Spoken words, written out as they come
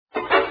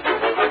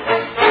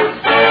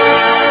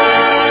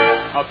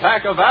A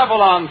pack of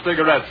Avalon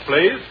cigarettes,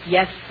 please.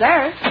 Yes,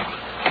 sir.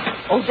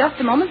 Oh,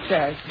 just a moment,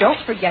 sir. Don't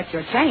forget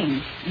your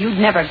change. You'd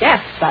never guess,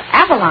 but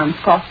Avalon's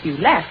cost you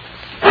less.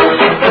 So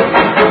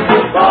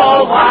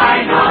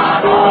why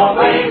not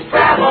always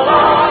travel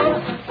on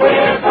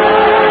with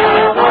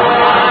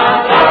Avalon?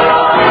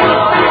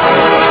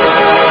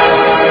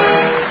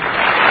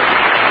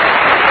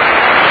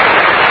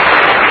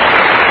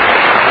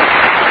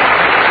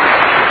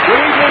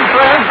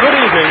 Good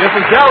evening. This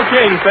is Del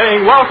King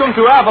saying welcome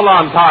to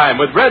Avalon Time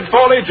with Red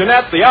Foley,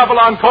 Jeanette, the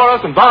Avalon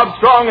Chorus, and Bob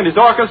Strong and his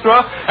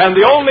orchestra, and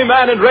the only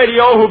man in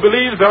radio who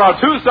believes there are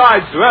two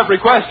sides to every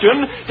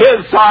question,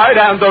 his side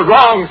and the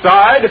wrong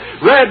side,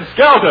 Red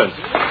Skelton.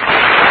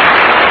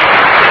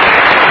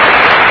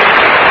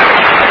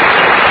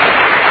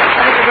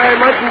 Thank you very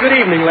much, and good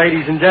evening,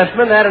 ladies and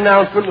gentlemen. That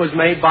announcement was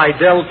made by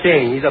Del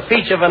King. He's a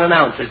peach of an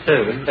announcer,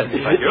 too. Thank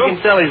you. You can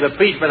tell he's a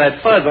peach by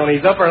that fuzz on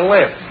his upper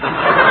lip.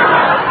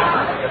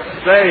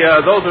 Say,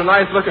 those are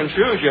nice-looking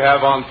shoes you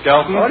have on,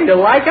 Skelton. Oh, do you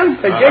like them?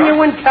 They're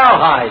genuine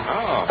cowhide.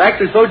 Oh. In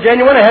fact, they're so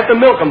genuine I have to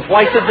milk them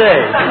twice a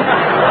day.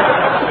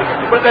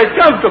 But they're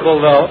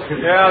comfortable, though.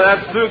 Yeah,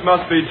 that suit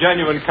must be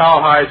genuine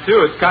cowhide,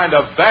 too. It's kind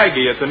of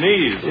baggy at the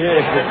knees.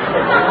 Yeah.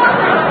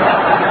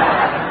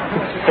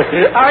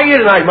 How are you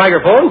tonight,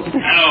 microphone?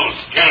 Hello,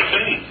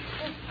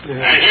 Skelton.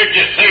 I heard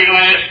you say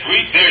last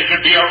week there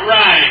should be a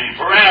rhyme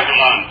for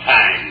Avalon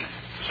Time.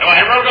 So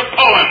I wrote a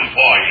poem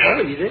for you.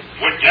 Oh, you did?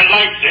 Would you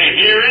like to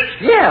hear it?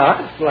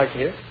 Yeah, I'd like to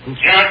hear.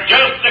 You're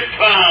just a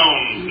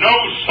clown, no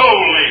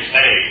soul, they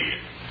say.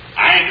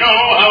 I know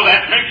how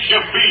that makes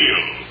you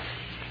feel.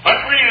 But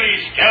really,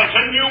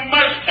 Skelton, you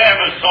must have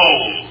a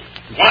soul.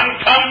 One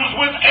comes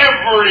with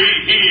every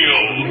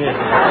heel.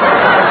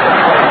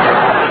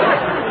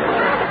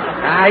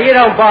 You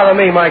don't bother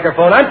me,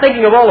 microphone. I'm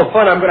thinking of all the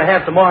fun I'm going to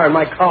have tomorrow in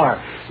my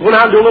car. Going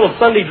out and do a little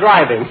Sunday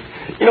driving.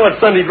 You know what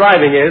Sunday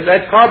driving is?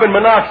 That's carbon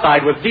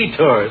monoxide with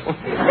detours.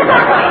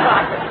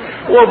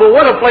 Well, but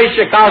what a place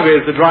Chicago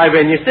is to drive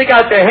in. You stick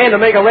out your hand to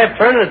make a left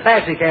turn and a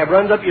taxi cab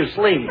runs up your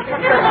sleeve.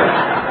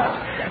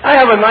 I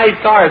have a nice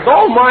car. It's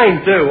all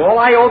mine, too. All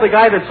I owe the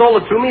guy that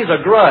sold it to me is a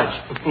grudge.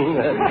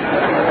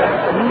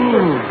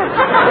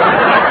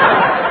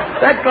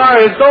 That car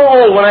is so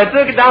old, when I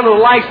took it down to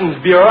the license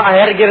bureau, I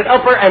had to get it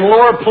upper and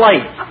lower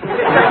plate.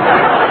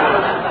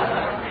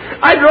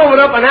 I drove it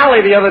up an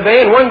alley the other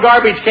day, and one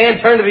garbage can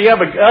turned to the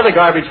other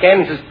garbage can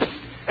and says,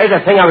 "There's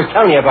that thing I was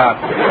telling you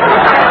about."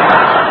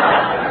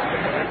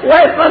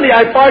 Last Sunday,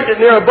 I parked it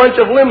near a bunch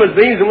of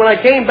limousines, and when I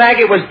came back,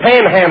 it was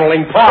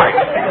panhandling parked.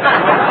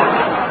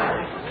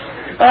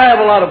 I have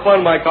a lot of fun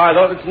in my car,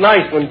 though. It's a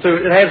nice one, too.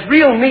 It has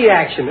real knee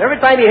action. Every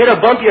time you hit a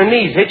bump, your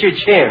knees hit your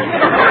chin.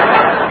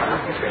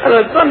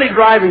 Sunday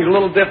driving is a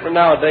little different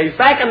nowadays.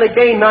 Back in the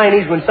gay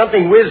 90s, when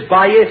something whizzed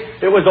by you,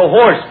 it was a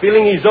horse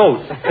feeling his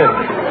oats.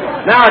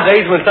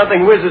 Nowadays, when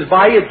something whizzes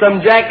by you, it's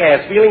some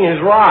jackass feeling his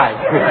ride.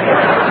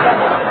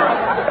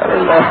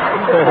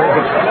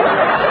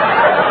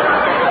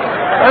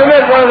 I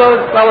met one of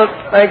those fellas.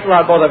 Thanks a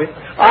lot, both of you.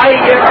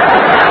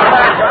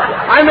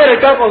 I met a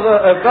couple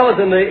of fellas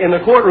in the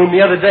courtroom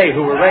the other day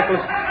who were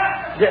reckless.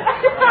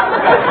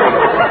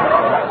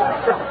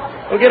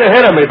 Don't get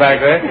ahead of me back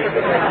there.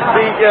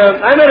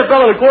 I met a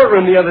fellow in the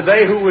courtroom the other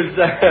day who was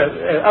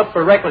up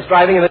for reckless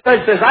driving, and the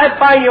judge says, "I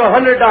fine you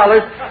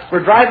 $100 for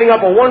driving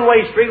up a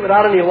one-way street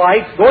without any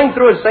lights, going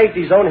through a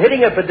safety zone,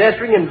 hitting a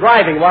pedestrian, and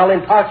driving while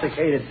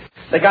intoxicated."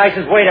 The guy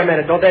says, "Wait a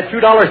minute, don't that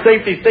 $2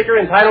 safety sticker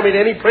entitle me to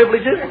any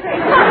privileges?"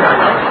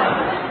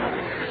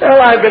 Well,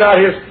 I've been out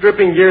here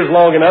stripping gears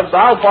long enough, so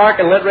I'll park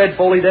and let Red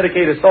Foley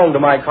dedicate a song to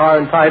my car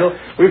entitled,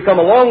 "We've Come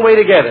a Long Way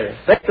Together."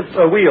 Take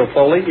the wheel,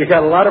 Foley. You've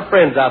got a lot of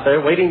friends out there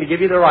waiting to give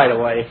you the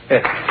right-of-way.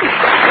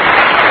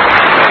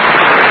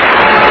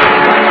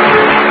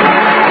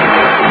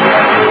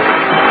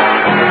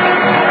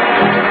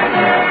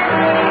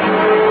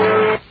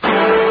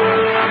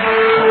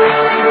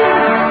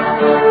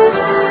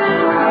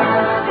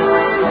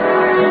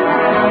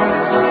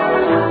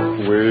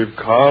 We've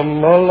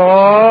come a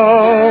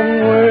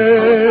long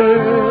way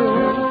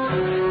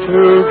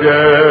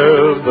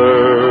together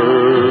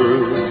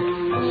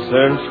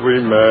since we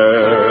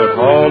met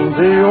on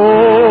the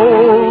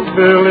old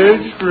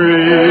village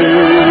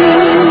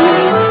green.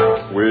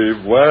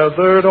 We've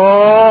weathered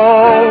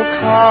all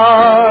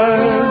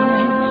kinds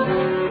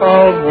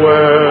of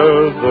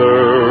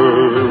weather,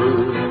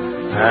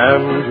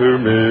 and to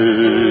me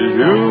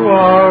you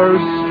are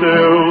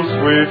still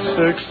sweet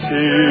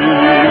 16.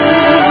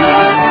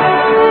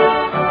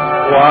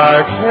 Why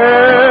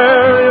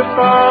care if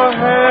our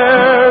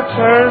hair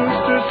turns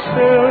to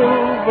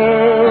silver?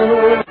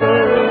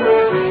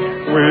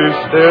 We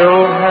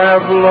still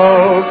have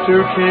love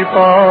to keep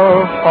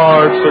our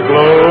hearts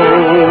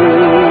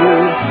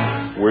aglow.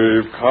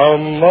 We've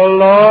come a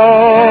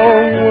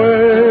long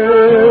way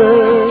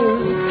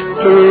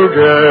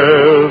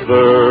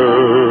together,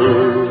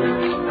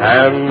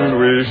 and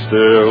we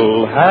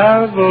still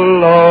have a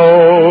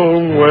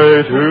long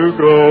way to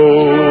go.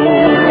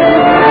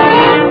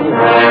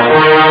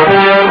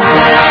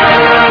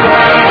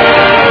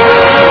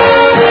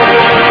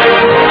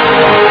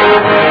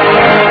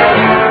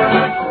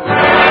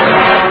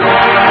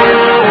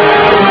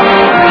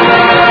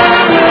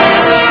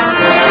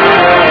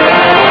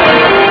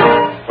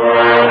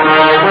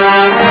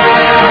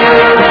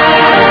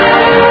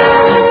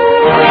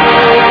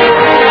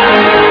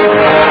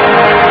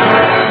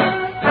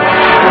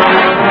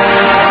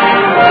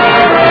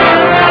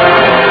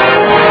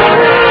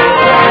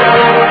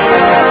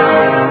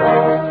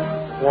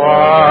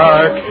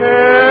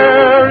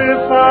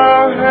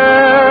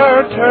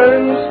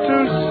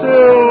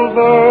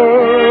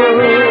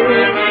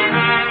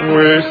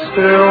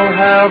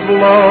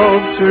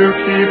 to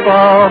keep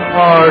our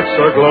hearts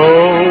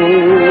aglow.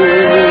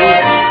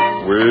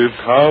 We've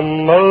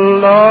come a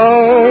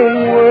long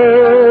way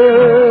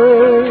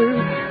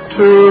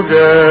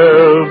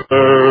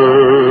together,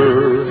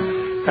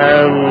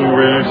 and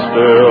we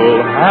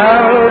still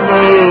have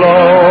a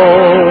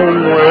long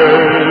way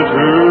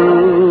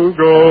to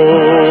go.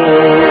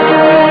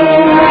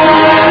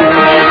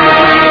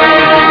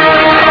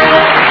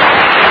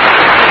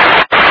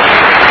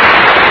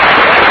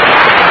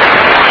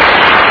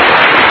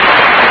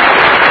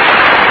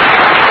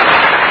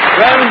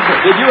 Friends,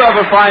 did you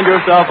ever find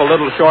yourself a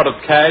little short of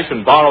cash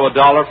and borrow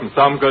 $1 from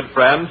some good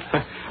friend?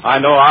 I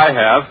know I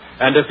have.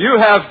 And if you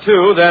have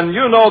too, then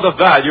you know the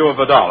value of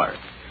 $1.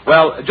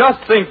 Well,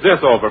 just think this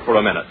over for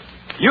a minute.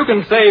 You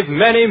can save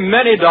many,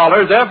 many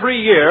dollars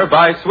every year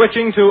by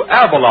switching to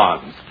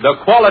Avalons, the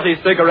quality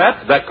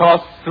cigarette that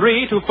costs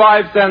 3 to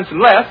 5 cents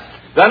less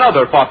than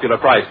other popular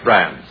price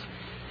brands.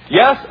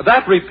 Yes,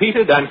 that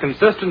repeated and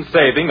consistent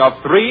saving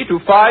of 3 to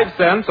 5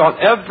 cents on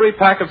every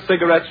pack of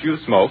cigarettes you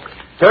smoke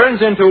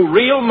turns into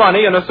real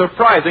money in a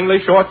surprisingly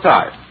short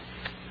time.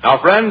 Now,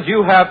 friends,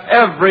 you have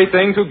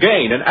everything to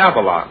gain in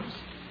Avalons.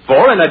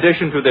 For in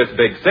addition to this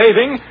big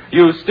saving,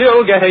 you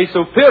still get a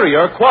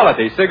superior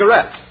quality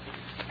cigarette.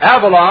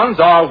 Avalons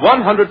are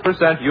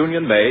 100%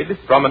 union-made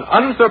from an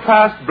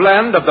unsurpassed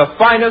blend of the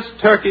finest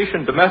Turkish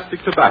and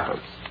domestic tobaccos.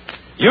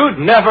 You'd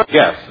never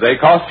guess they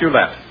cost you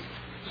less.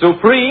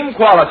 Supreme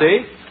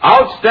quality,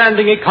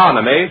 outstanding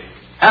economy,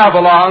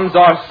 Avalons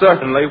are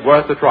certainly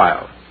worth the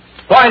trial.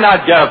 Why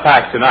not get a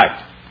pack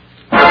tonight?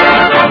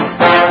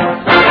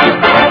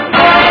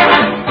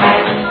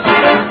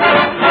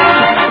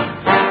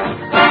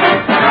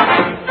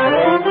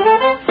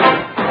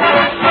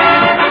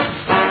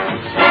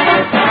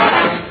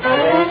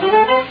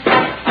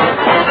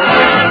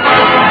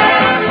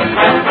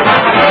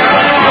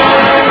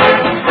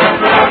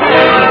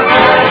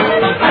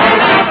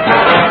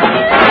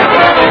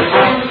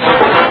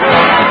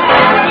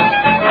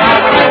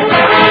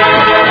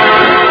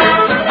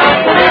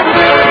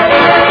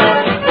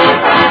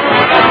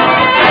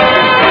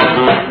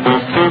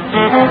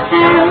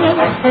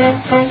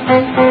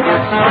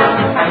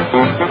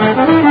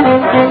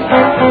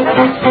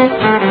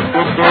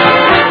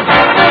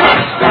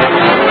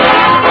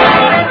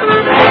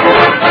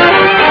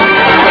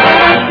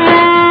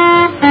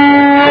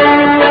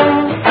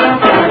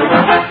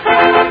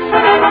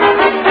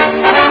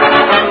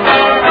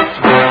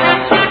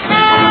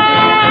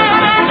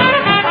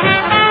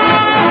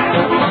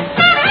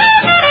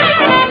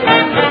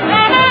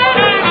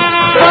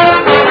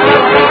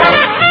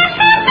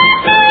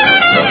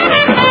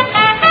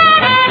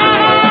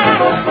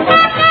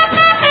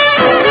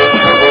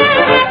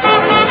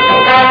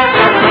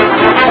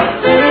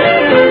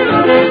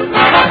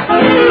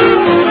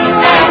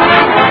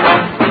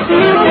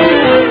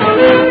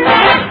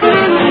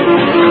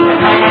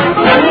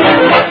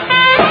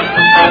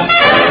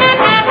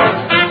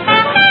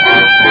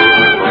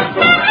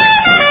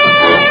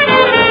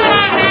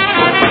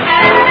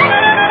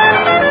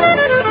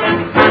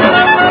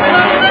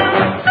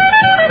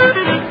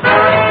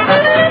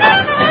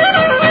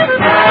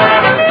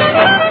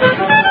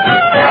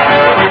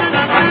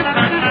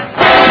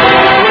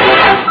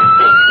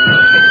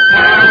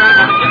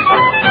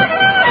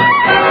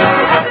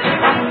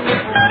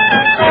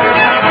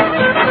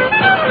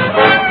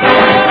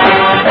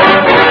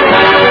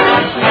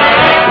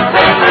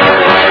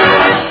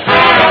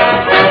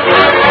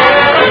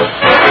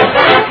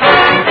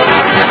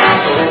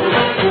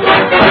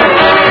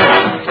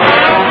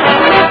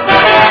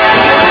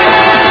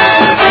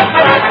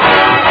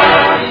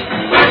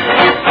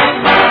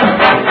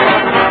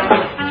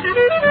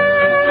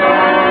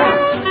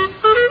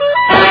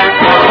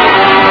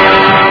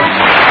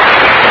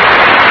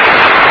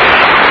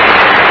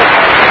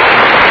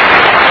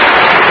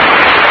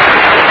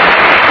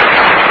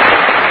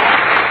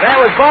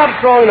 Bob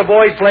Strong and the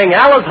boys playing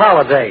Alice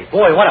Holiday.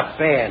 Boy, what a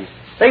band.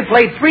 They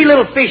played Three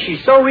Little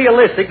Fishies so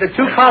realistic that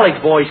 2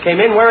 college boys came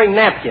in wearing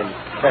napkins.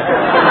 What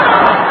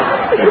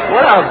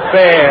a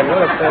band.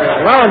 What a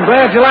band. Well, I'm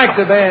glad you like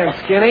the band,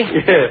 Skinny.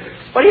 Yeah.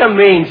 What do you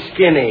mean,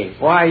 skinny?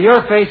 Why,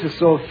 your face is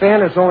so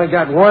thin it's only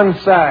got one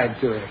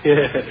side to it.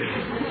 Yeah.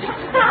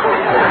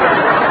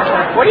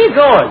 Where are you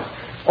going?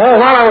 Oh,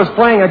 while I was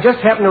playing, I just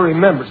happened to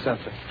remember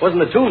something. Wasn't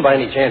the tune by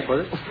any chance,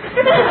 was it?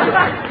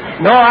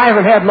 No, I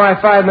haven't had my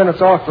 5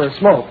 minutes off for a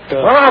smoke.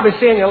 Well, I'll be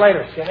seeing you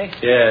later, Skinny.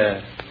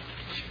 Yeah.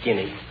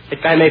 Skinny.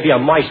 That guy may be a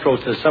maestro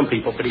to some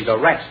people, but he's a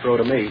ratstro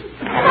to me.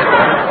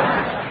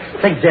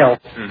 Say, Del,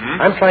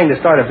 I'm trying to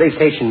start a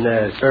vacation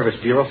service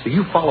bureau, so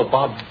you follow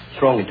Bob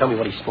Strong and tell me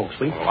what he smokes,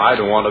 will you? Well, I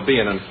don't want to be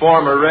an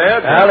informer,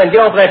 Red. Well, then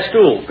get off that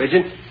stool,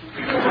 pigeon.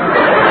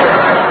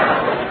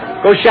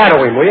 Go shadow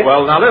him, will you?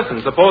 Well, now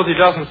listen, suppose he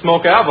doesn't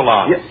smoke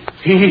Avalon. Yeah.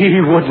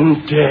 He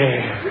wouldn't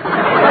dare.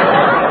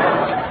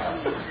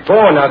 Go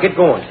on now, get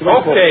going.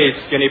 Okay,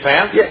 Skinny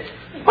Pants. Yeah.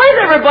 Why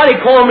does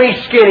everybody call me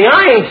skinny?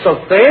 I ain't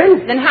so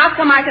thin. Then how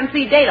come I can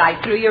see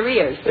daylight through your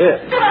ears? Yeah.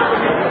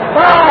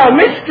 Oh,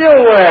 Miss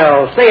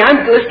Stillwell. Say,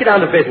 let's get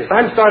down to business.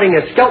 I'm starting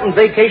a Skelton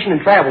Vacation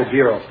and Travel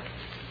Bureau.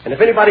 And if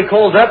anybody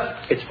calls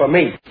up, it's for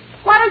me.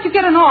 Why don't you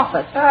get an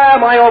office?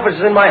 My office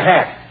is in my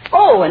hat.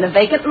 Oh, in a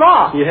vacant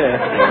loft. Yeah.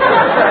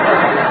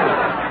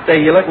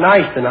 Say, you look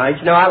nice tonight.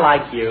 You know, I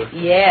like you.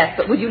 Yes,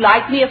 but would you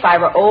like me if I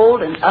were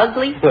old and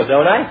ugly? Well,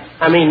 don't I?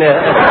 I mean,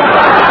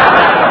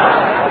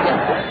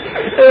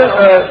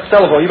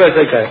 telephone, you better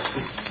take that.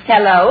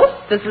 Hello,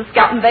 this is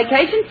Skelton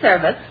Vacation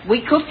Service.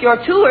 We cook your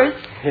tours.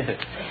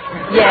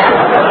 Yes.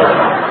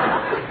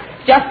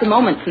 Just a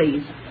moment,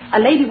 please. A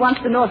lady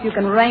wants to know if you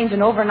can arrange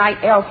an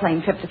overnight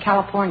airplane trip to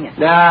California.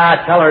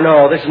 Nah, tell her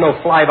no. This is no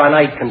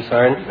fly-by-night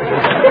concern.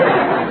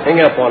 Hang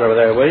up on her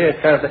there, will you?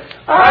 Hiya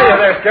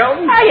there,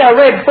 Skelton. Hiya,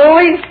 Red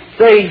Foley.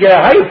 Say,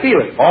 how you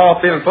feeling? Oh,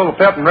 feeling full of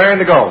pep and raring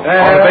to go. On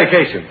a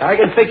vacation. I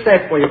can fix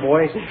that for you,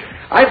 boy.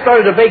 I've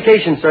started a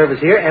vacation service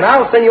here, and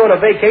I'll send you on a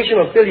vacation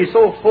that'll fill you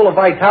so full of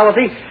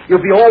vitality, you'll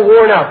be all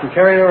worn out from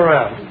carrying it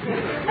around.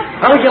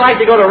 How would you like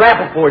to go to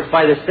Rappaport's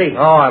by the sea?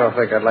 Oh, I don't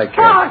think I'd like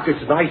to. Ah, it's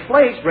a nice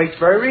place. Rate's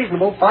very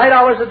reasonable.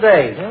 $5 a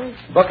day.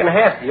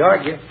 $1.50, you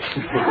argue.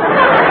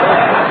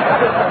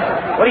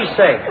 What do you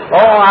say?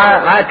 Oh,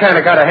 I kind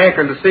of got a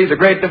hankering to see the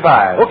Great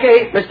Divide.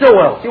 Okay, Miss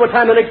Stillwell, see what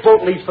time the next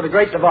boat leaves for the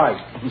Great Divide.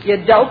 You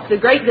dope, the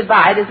Great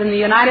Divide is in the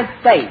United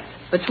States,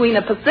 between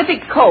the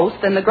Pacific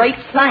coast and the Great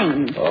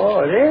Plains. Oh,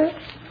 it is?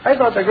 I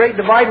thought the Great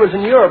Divide was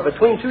in Europe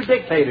between two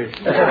dictators.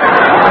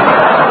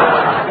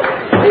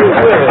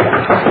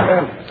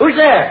 Who's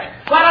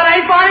there? Well, it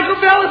ain't Barnacle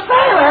Bill the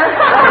Sailor.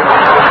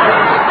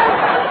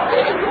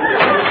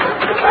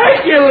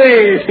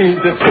 Hercules!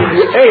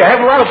 Hey, I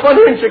have a lot of fun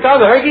here in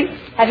Chicago, Herky.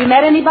 Have you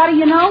met anybody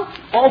you know?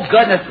 Oh,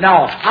 goodness,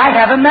 no. I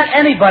haven't met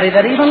anybody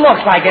that even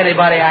looks like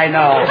anybody I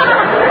know.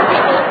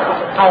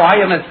 How are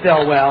you, Miss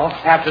Stillwell,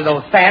 after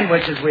those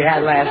sandwiches we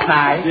had last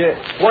night? Yeah.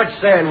 What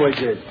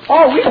sandwiches?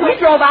 Oh, we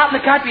drove out in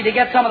the country to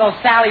get some of those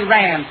Sally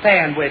Rand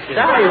sandwiches.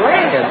 Sally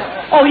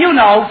Rand? Oh, you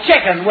know,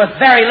 chicken with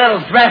very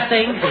little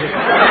dressing.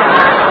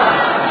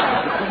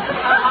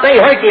 Say,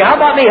 Herky, how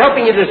about me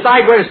helping you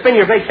decide where to spend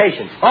your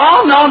vacation?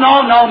 Oh, no,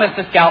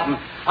 Mr. Skelton.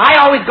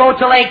 I always go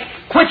to Lake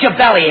Quit Your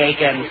Belly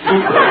Aching.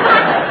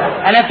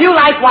 And if you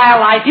like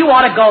wildlife, you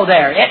ought to go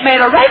there. It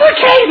made a regular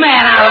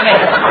caveman out of me.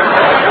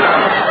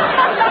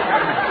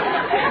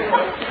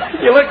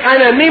 You look kind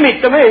of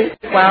anemic to me.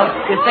 Well,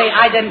 you see,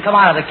 I didn't come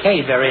out of the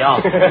cave very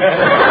often. But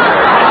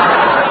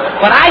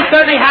I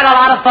certainly had a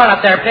lot of fun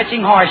up there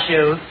pitching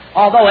horseshoes,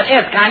 although it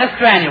is kind of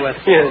strenuous.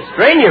 Yeah,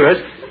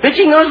 strenuous?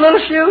 Pitching those little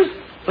shoes?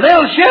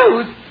 Little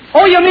shoes?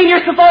 Oh, you mean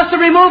you're supposed to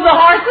remove the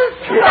horses?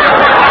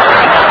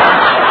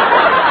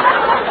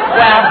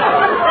 Well,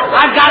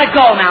 I've got to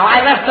go now.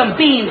 I left some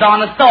beans on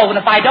the stove, and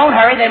if I don't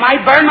hurry, they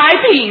might burn my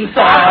beans.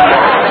 So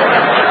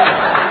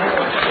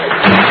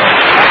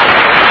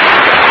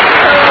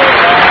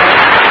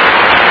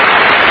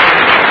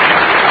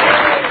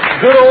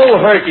good old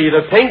Herky,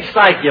 the pink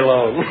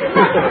cyclone.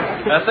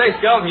 Say,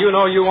 Skelton, you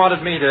know you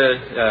wanted me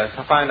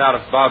to find out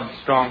if Bob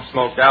Strong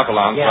smoked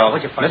Avalon. Yeah, well,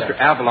 what'd you find Mr.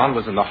 out? Avalon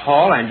was in the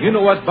hall, and you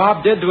know what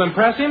Bob did to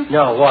impress him?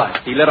 No,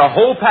 what? He lit a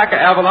whole pack of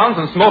Avalons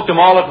and smoked them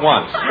all at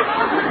once.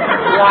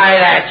 Why,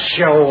 that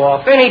show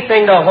off.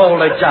 Anything to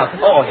hold a job.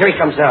 Oh, here he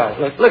comes now.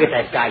 Look at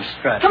that guy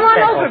strut. Come on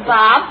over,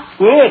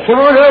 Bob. Yeah, come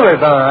on over,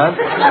 Bob.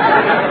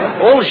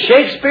 Old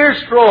Shakespeare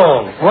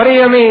Strong. What do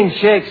you mean,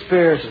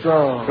 Shakespeare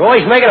Strong? You're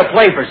always making a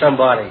play for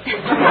somebody.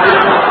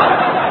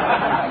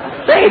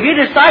 Say, have you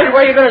decided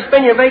where you're going to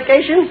spend your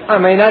vacation? I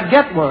may not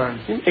get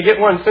one. You may get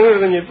one sooner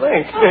than you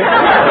think.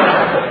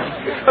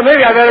 Well,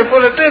 maybe I better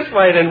put it this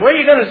way, then. Where are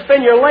you going to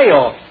spend your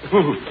layoff?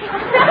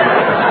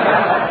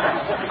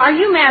 Are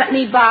you mad at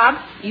me, Bob?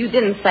 You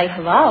didn't say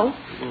hello.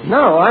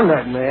 No, I'm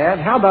not mad.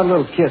 How about a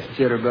little kiss,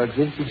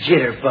 Jitterbugsy?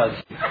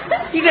 Jitterbugs.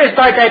 You're going to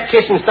start that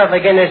kissing stuff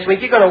again this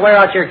week. You're going to wear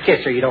out your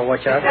kisser. You don't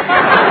watch out.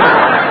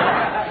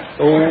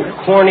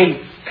 Oh, corny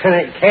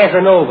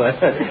Casanova.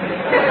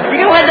 You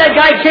going to let that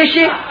guy kiss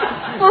you?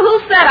 Well, who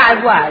said I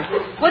was?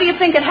 What do you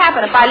think would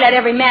happen if I let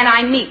every man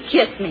I meet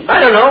kiss me? I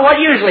don't know. What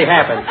usually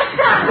happens?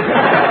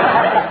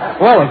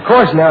 Well, of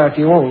course, now, if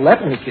you won't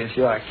let me kiss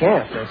you, I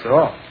can't, that's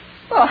all.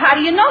 Well, how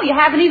do you know? You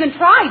haven't even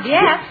tried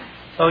yet.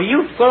 So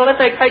you going to let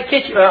that guy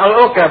kiss you?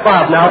 Look,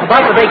 Bob, now,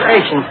 about the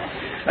vacation.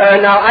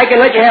 Now, I can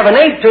let you have an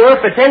A tour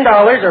for $10,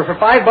 or for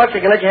 $5, I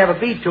can let you have a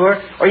B tour,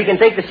 or you can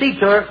take the C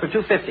tour for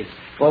 $2.50.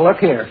 Well, look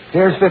here.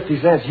 Here's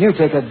 50 cents. You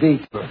take a D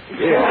tour.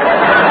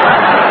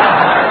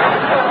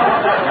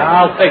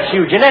 I'll fix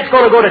you. Jeanette's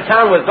going to go to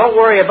town with Don't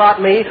Worry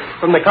About Me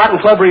from the Cotton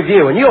Club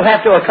Review, and you'll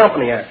have to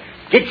accompany her.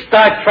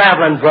 Start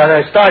traveling,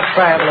 brother. Start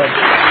traveling.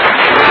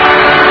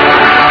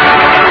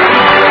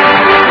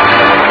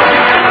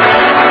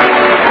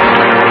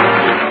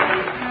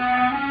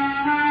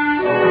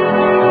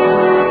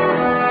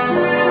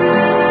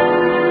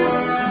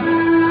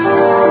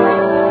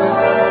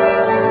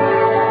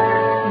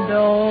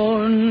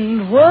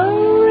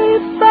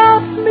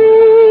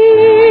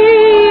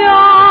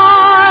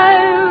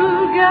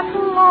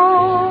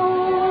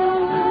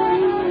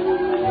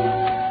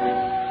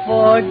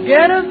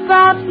 Forget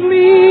about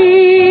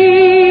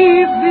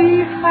me,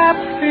 be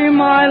happy,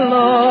 my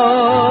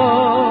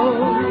love.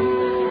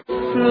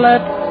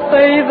 Let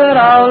say that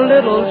our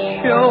little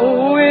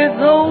show is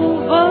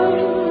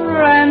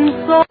over and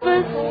so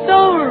the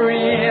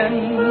story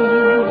ends.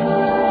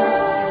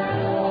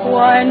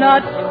 Why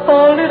not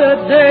call it a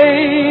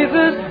day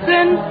the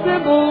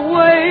sensible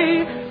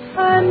way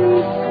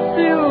and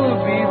still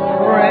be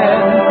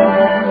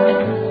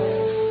friends?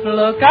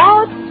 Look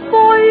out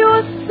for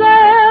yourself,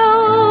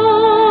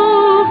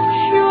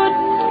 should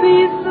be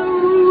the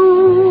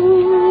rule.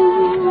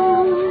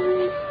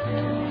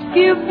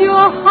 Give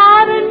your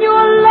heart and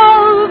your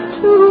love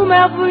to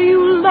whomever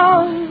you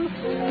love.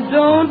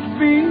 Don't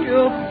be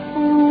a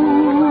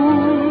fool.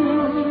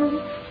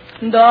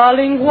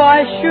 Darling,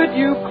 why should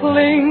you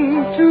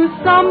cling to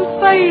some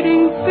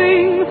fading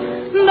thing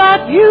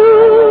that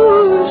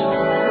used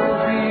to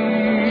be?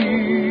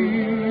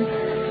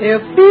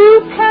 If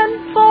you can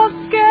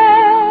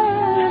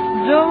forget,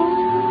 don't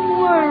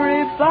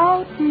worry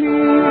about me.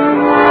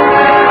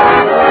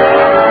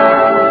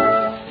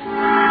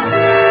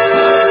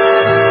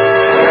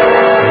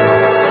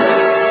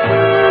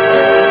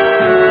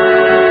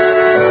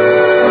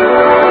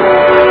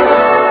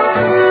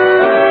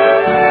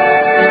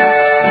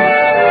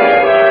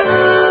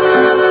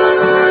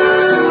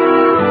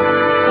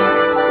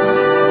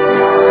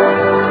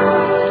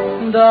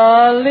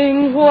 Darling,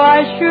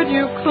 why should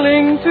you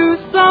cling to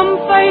some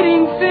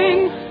fading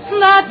thing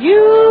that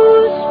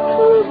used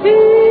to be?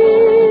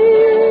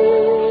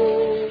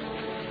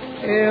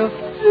 If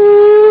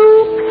you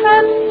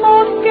can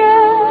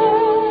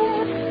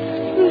forget,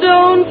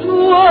 don't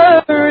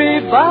worry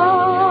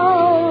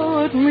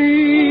about me.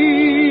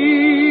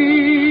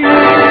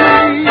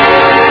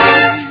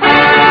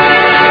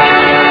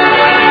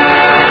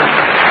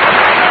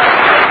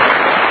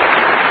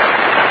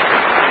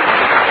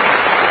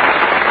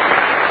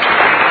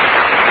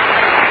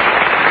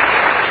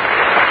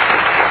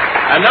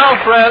 And now,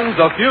 friends,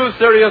 a few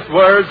serious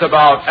words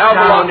about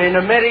Avalon. Down in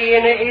the middle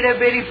in a itty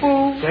bitty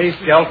fool. Say,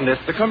 Skelton,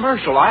 it's the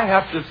commercial. I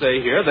have to say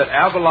here that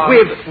Avalon...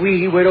 With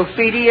wee little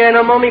feety and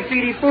a mummy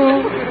feety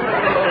fool.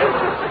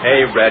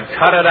 Hey, Red,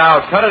 cut it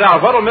out. Cut it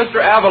out. What'll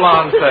Mr.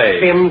 Avalon say?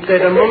 Fim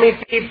said a mummy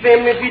feety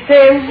fim if you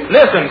tim.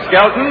 Listen,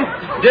 Skelton,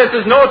 this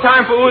is no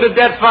time for ooh to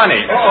dead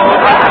funny.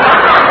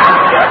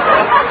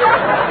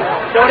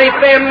 So they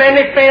fim and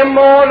they fim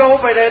all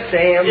over the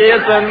dam.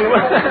 Isn't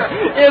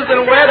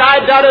Red,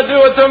 I gotta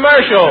do a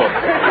commercial.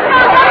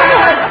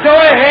 Go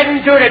ahead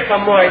and do the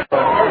commercial.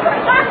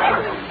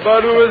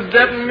 But who is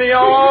getting me?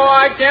 Oh,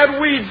 I can't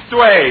weed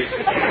straight.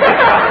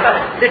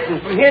 Listen,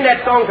 from hearing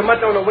that song come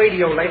out on the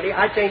radio lately,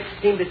 I can't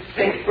seem to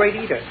think straight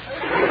either.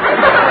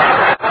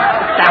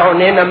 Down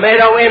in the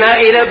meadow in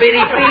a itty bitty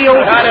field.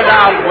 Cut it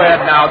out,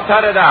 Red, now.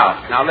 Cut it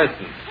out. Now,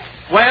 listen.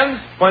 When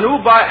who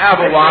buy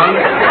Avalon,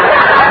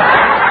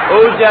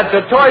 who get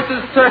the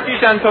choicest Turkish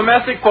and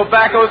domestic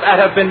tobaccos that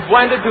have been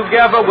blended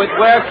together with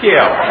rare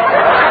kill.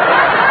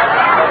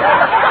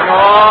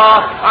 Oh,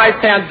 I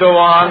can't go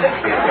on.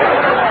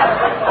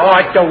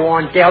 Oh, go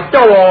on, Del,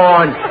 go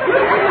on.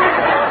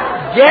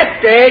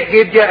 Jet Day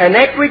gives you an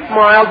equic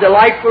mild,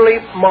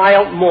 delightfully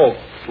mild malt.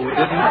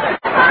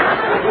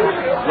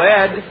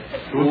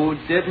 Who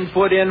didn't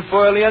put in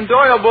Furley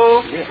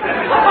enjoyable?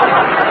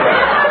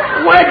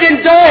 Well, then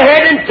go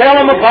ahead and tell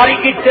him about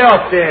it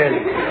yourself,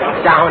 then.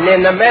 Down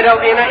in the meadow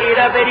in a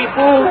itty bitty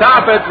pool.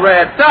 Stop it,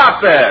 Red,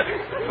 stop it.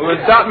 It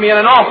would stop me in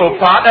an awful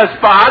spot.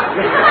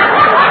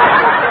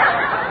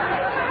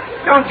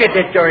 Don't get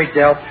that story,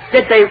 Del.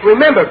 That they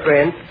remember,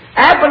 friends,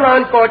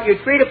 Avalon cost you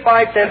 3 to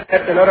 5 cents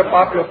less than other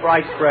popular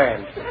price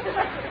brands.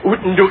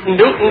 Ootin' dootin'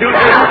 dootin' dootin'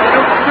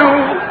 dootin'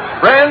 doo.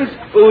 Friends,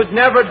 who'd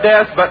never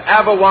guess but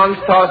Avalon's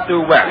tossed to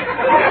west.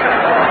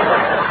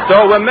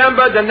 So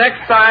remember the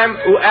next time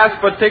who ask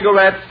for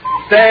cigarettes,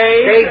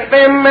 say... They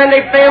fim and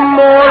they fim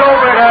all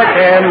over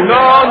again.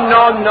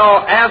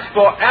 No. Ask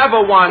for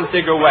Avalon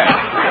cigarettes.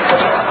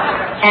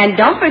 And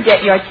don't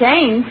forget your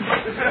change.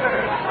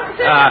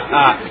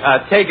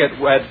 Take it,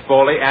 Red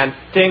Foley, and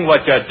sing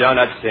what you're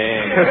gonna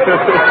sing.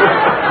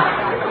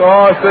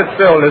 Oh, sit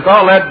still. There's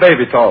all that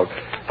baby talk.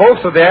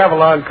 Folks of the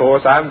Avalon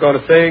course, I'm going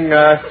to sing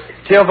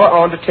Silver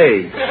on the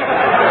Tage.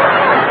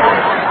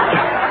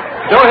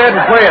 Go ahead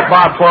and play it,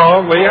 Bob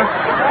Prong, will you?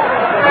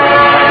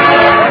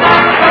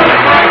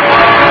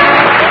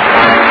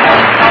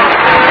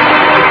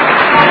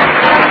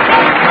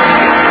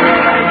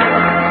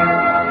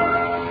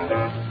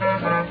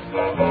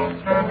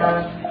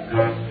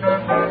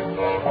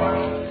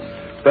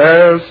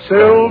 There's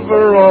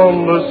silver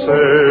on the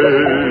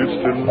sage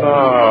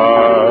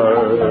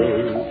tonight,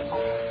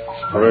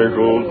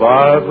 sprinkled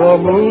by the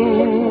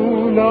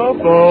moon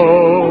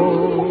above.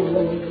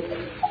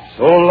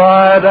 So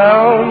lie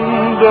down,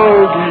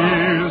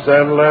 doggies,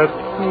 and let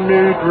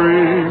me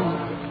dream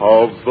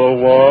of the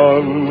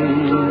one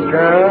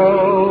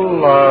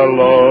gal I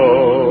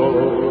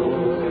love.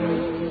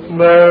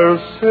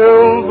 There's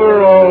silver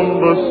on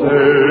the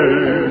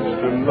sage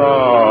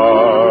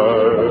tonight.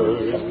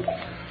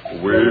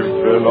 We've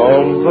been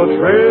on the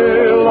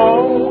trail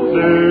all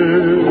day.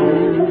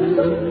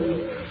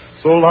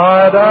 So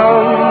lie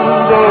down,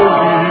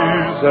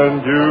 doggies, and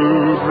you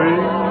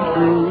dream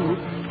too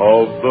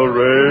of the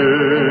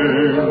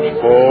range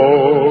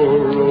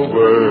far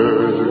away,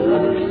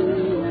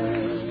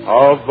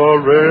 of the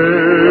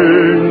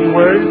range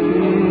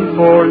waiting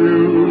for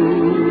you,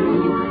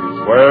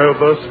 where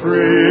the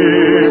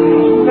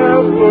streams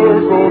never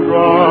go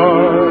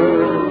dry,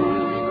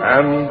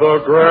 and the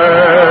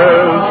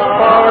grass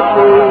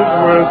sparkles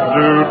with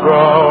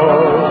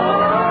dewdrops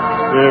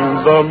in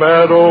the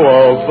meadow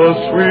of the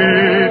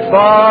sweet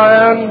by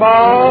and by.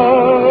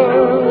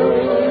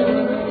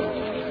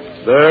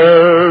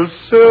 There's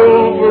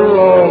silver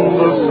on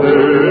the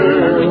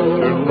sail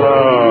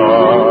tonight,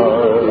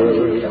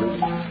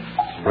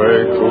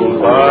 sprinkled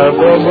by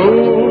the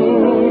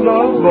moon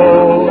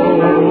above.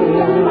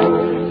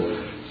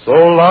 So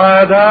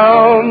lie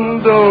down,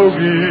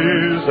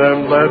 dogies,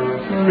 and let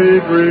me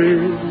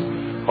dream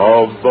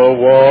of the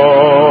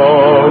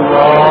one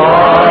I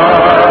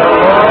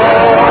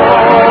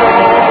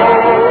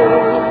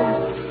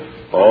love,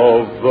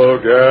 of the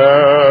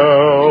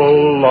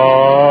girl I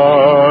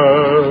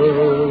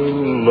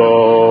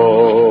love.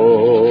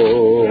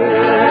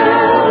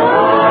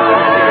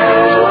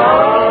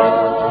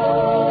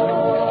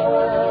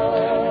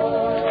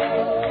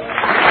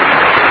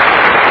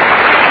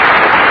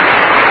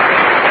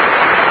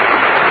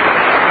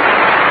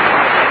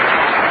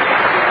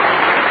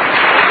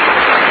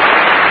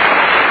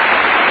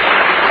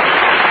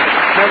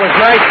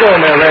 Nice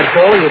going there, Red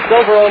Foley, with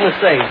Silver on the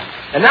stage.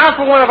 And now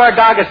for one of our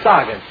Dogga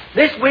Sagas.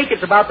 This week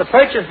it's about the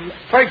purchase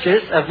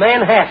of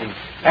Manhattan.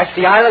 That's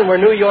the island where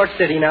New York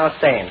City now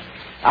stands.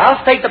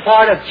 I'll take the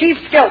part of Chief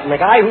Skelton, the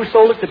guy who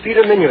sold it to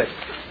Peter Minuit.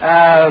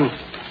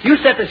 You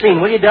set the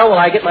scene, will you, Del, while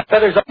I get my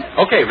feathers up?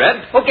 Okay,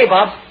 Red. Okay,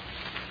 Bob.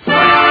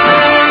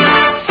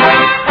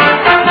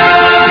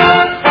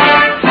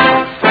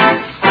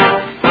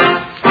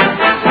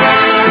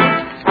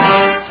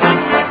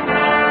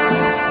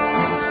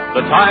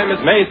 The time is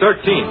May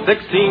 13th,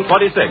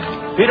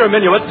 1626. Peter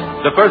Minuit,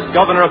 the first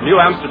governor of New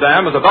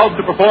Amsterdam, is about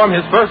to perform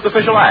his first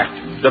official act,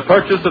 the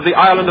purchase of the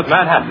island of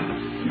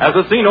Manhattan. As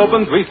the scene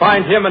opens, we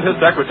find him and his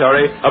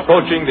secretary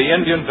approaching the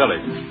Indian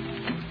village.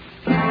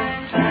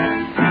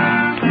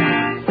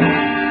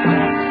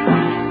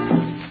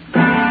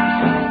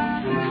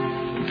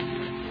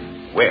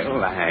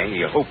 Well,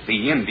 I hope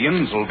the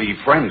Indians will be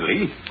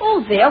friendly.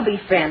 Oh, they'll be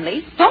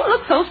friendly. Don't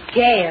look so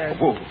scared.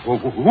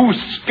 Who's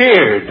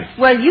scared?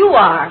 Well, you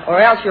are,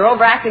 or else you're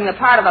overacting the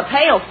part of a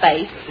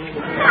pale-face.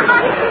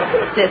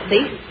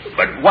 Sissy.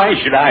 But why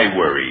should I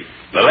worry?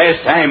 The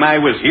last time I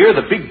was here,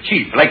 the big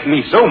chief liked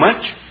me so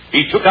much,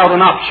 he took out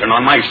an option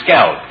on my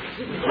scalp.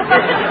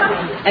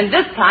 And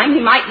this time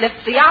he might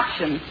lift the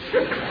option.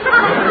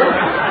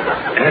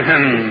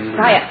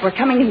 Quiet, we're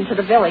coming into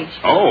the village.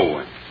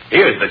 Oh,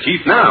 here's the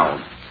chief now.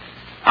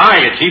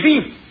 Hiya,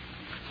 Chiefy.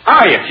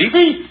 Hiya,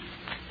 Chiefy.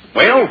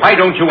 Well, why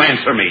don't you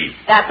answer me?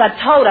 That's a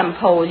totem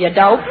pole, you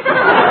dope.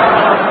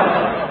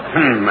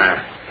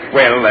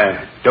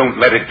 Don't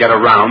let it get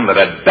around that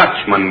a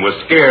Dutchman was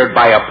scared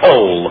by a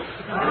pole.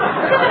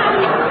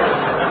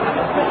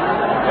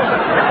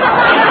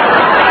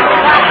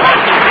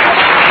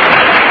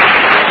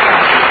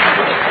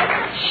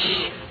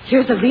 Shh.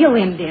 Here's a real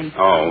Indian.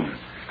 Oh.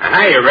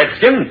 Hiya,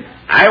 Redskin.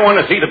 I want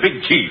to see the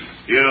big chief.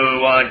 You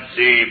want to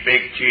see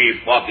Big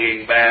Chief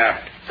walking bare?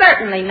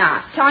 Certainly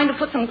not. Tell him to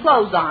put some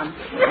clothes on.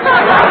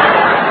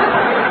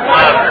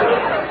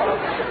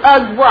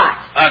 What?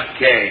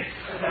 Okay.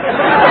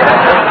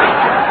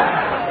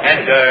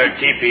 Enter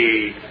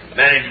teepee.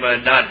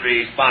 Management not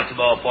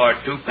responsible for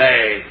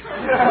toupee.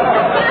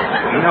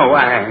 No,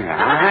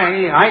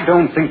 I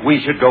don't think we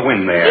should go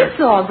in there.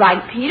 It's all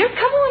right, Peter.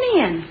 Come on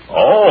in.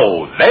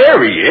 Oh,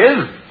 there he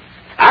is.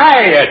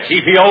 Hiya,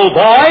 Chiefy, old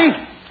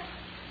boy.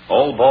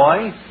 Old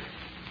boy?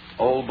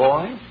 Old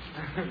boy?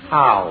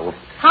 How?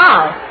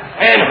 How?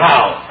 And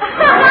how?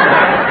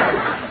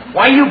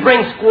 Why you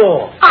bring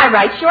squaw? I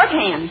write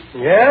shorthand.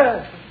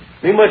 Yeah?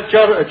 We must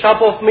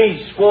chop off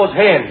me, squaw's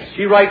hands.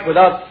 She write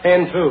without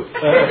hand, too.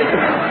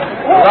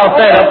 Without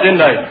that,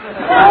 didn't I?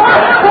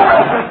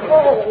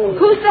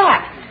 Who's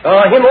that?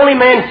 Him only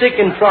man sick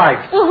in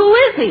tribe. Well, who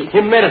is he?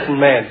 Him medicine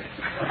man.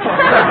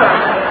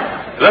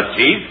 Look,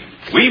 Chief,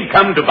 we've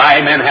come to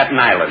buy Manhattan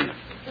Island.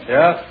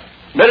 Yeah?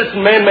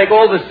 Medicine man make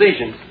all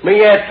decisions.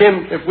 Me ask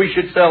him if we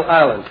should sell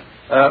island.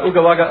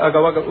 Uga waga,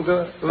 uga waga,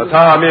 uga.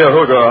 Tamia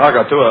huga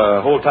haga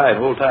to hold tight,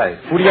 hold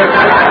tight.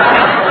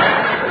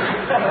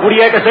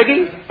 Udiaka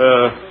segi?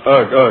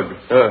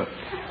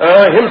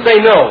 Him say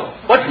no.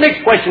 What's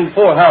next question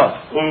for house?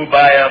 Who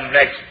buy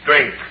next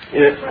drink?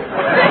 Yeah.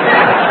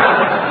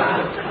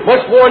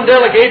 What's sworn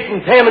delegate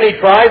from Tammany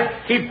tribe?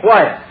 Keep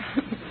quiet.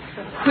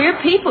 Queer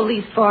people,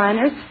 these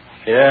foreigners.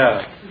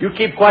 Yeah. You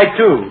keep quiet,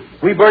 too.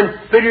 We burn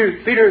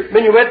Peter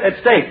Minuit at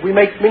stake. We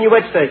make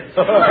Minuet steak.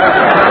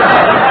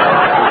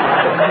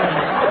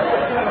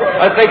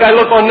 I think I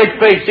look on Nick's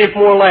face, see if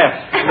more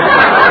laughs.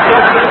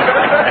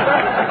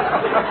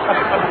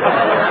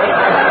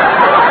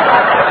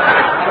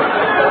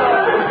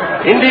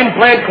 Indian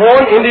plant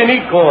corn, Indian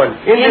eat corn.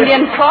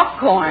 Indian talk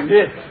corn.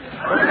 Yeah.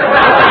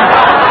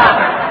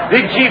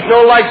 Big Chief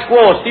no like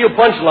squaws, steal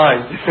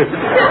punchlines.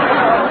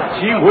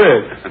 Gee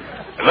whiz.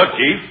 Look,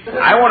 Chief,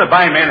 I want to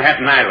buy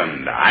Manhattan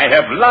Island. I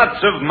have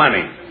lots of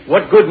money.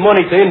 What good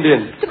money to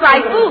Indians? To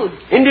buy food.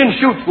 Indians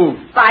shoot food.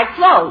 Buy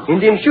clothes.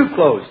 Indians shoot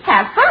clothes.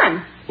 Have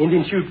fun.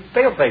 Indians shoot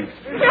pale-face.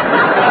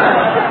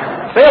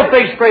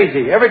 Pale-face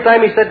crazy. Every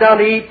time he sat down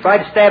to eat,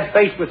 tried to stab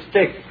face with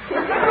stick.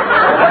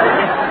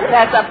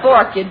 That's a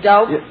fork, you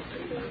dope. Yeah.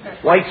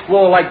 White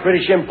squall like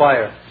British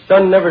Empire.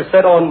 Sun never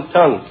set on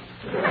tongue.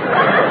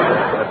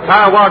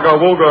 Tawaga,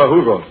 wooga,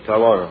 hooga.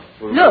 Tawaga.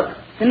 Look,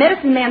 the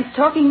medicine man's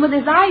talking with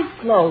his eyes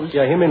closed.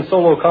 Yeah, him in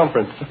solo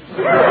conference.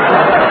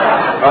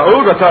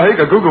 Ooga,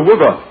 tahiga, googa,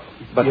 wooga.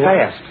 But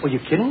fast. Were you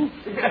kidding?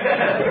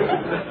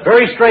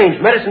 Very strange.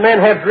 Medicine man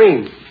have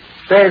dreams.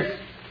 Says,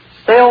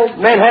 sell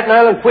Manhattan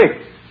Island quick.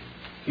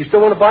 You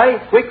still want to buy?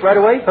 Quick, right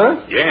away,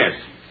 huh? Yes,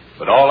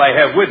 but all I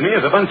have with me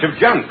is a bunch of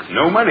junk.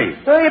 No money.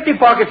 Empty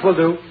pockets will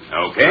do.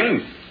 Okay.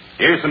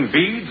 Here's some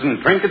beads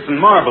and trinkets and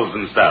marbles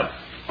and stuff.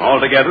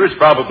 Altogether, it's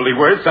probably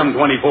worth some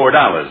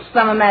 $24.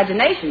 Some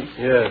imagination.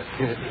 Yeah.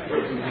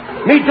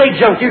 Me take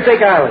junk, you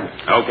take island.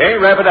 Okay,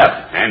 wrap it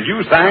up. And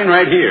you sign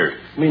right here.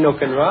 Me no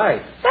can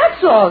ride.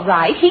 That's all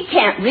right. He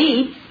can't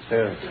read.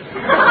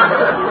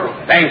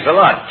 Yeah. Thanks a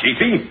lot,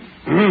 Chiefy.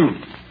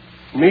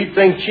 Me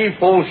think chief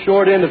holds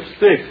short end of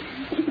stick.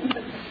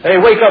 Hey,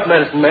 wake up,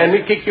 medicine man.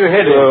 Me kick your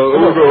head in.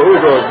 Ooga,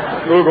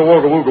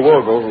 wooga, wooga,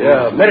 wooga.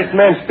 Yeah, medicine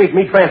man speak.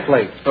 Me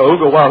translate.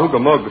 Ooga, wah, hooga,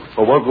 mug.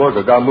 Wugga,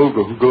 wugga, ga,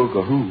 mooga,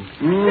 hooga, hoo.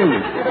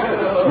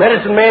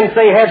 Medicine man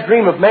say has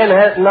dream of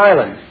Manhattan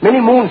Island. Many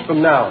moons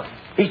from now.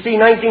 He see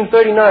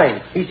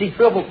 1939. He see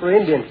trouble for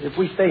Indians if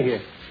we stay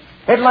here.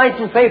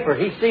 Headlines in paper.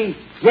 He see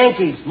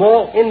Yankees,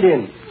 more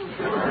Indians.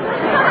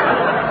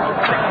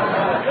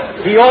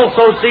 He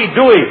also see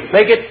Dewey.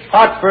 Make it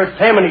hot for a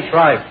Tammany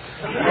tribe.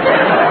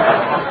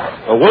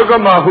 Wugga,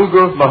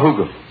 mahooga,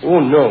 mahooga. Oh,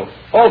 no.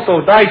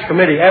 Also, Dice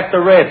Committee,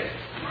 after red.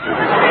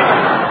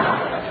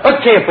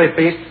 Okay,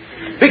 please.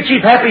 Big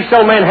Chief happy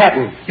sell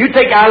Manhattan. You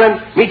take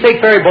island, me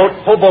take ferry boat,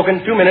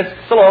 Hoboken, 2 minutes.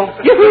 So long.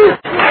 Yoo-hoo!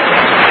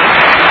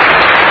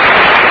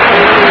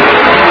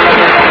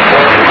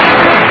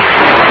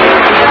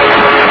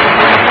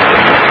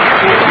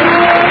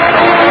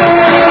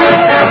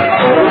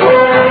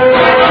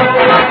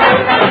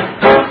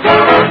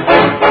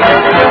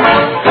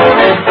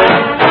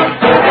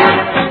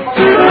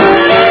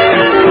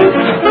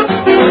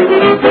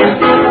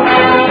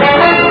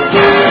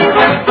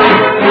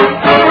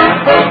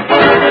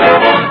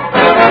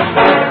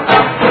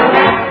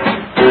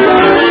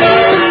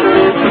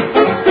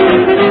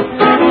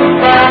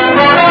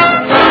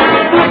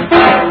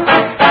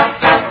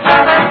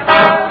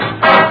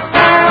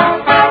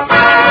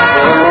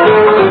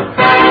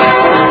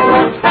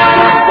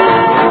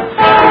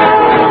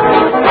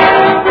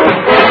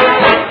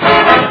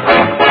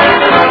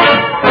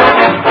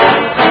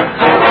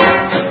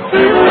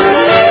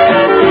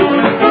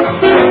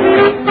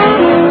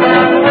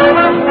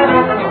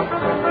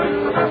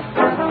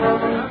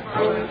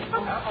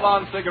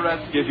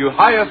 Cigarettes give you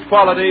highest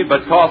quality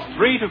but cost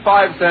 3 to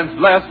 5 cents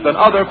less than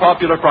other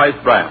popular price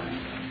brands.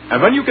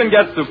 And when you can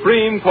get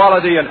supreme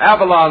quality in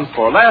Avalons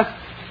for less,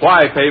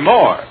 why pay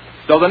more?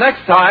 So the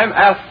next time,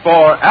 ask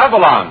for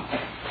Avalon.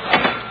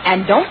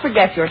 And don't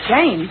forget your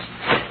change.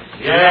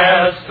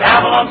 Yes,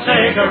 Avalon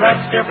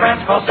cigarettes, dear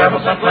friends, cost several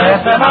cents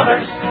less than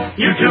others.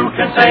 You too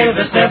can save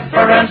this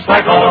difference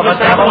like all of us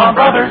Avalon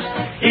brothers.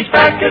 Each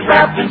pack is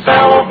wrapped in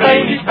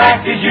cellophane, each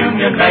pack is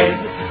union made.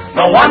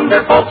 No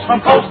wonder folks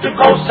from coast to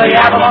coast say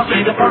Avalon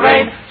lead the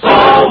parade. So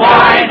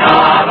why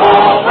not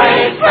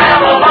always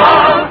travel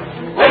on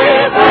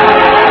with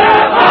Avalon?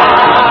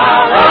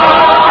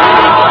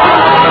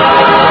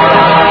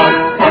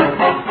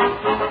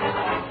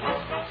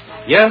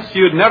 Yes,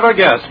 you'd never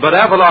guess, but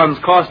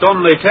Avalons cost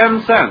only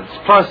 10 cents,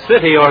 plus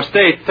city or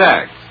state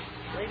tax.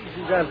 Ladies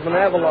and gentlemen,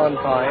 Avalon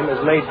Time is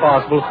made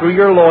possible through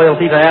your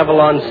loyalty to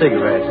Avalon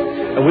cigarettes.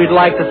 And we'd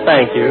like to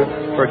thank you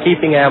for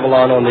keeping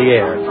Avalon on the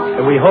air.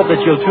 And we hope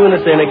that you'll tune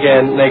us in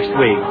again next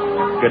week.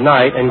 Good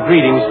night and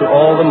greetings to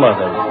all the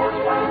mothers.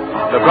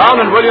 The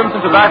Brown and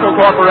Williamson Tobacco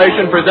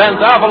Corporation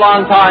presents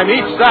Avalon Time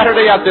each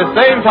Saturday at this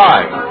same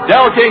time.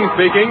 Del King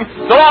speaking.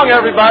 So long,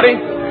 everybody.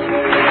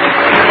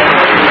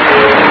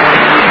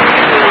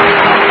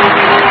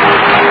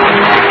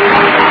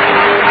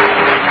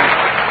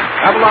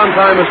 Avalon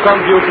Time has come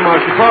to you from our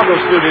Chicago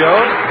studio.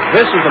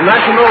 This is the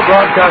National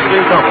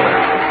Broadcasting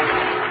Company.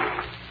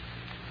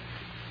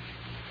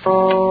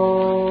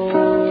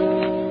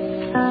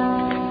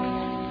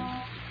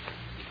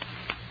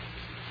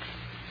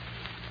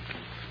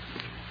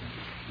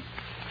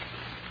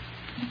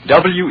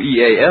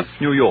 WEAF,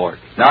 New York,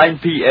 9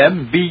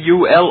 p.m.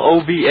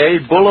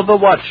 BULOVA, Bull of the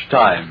Watch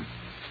time.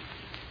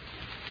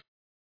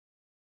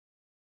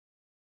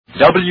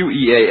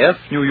 WEAF,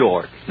 New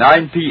York,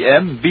 9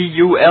 p.m.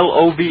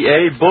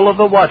 BULOVA, Bull of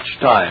the Watch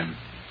time.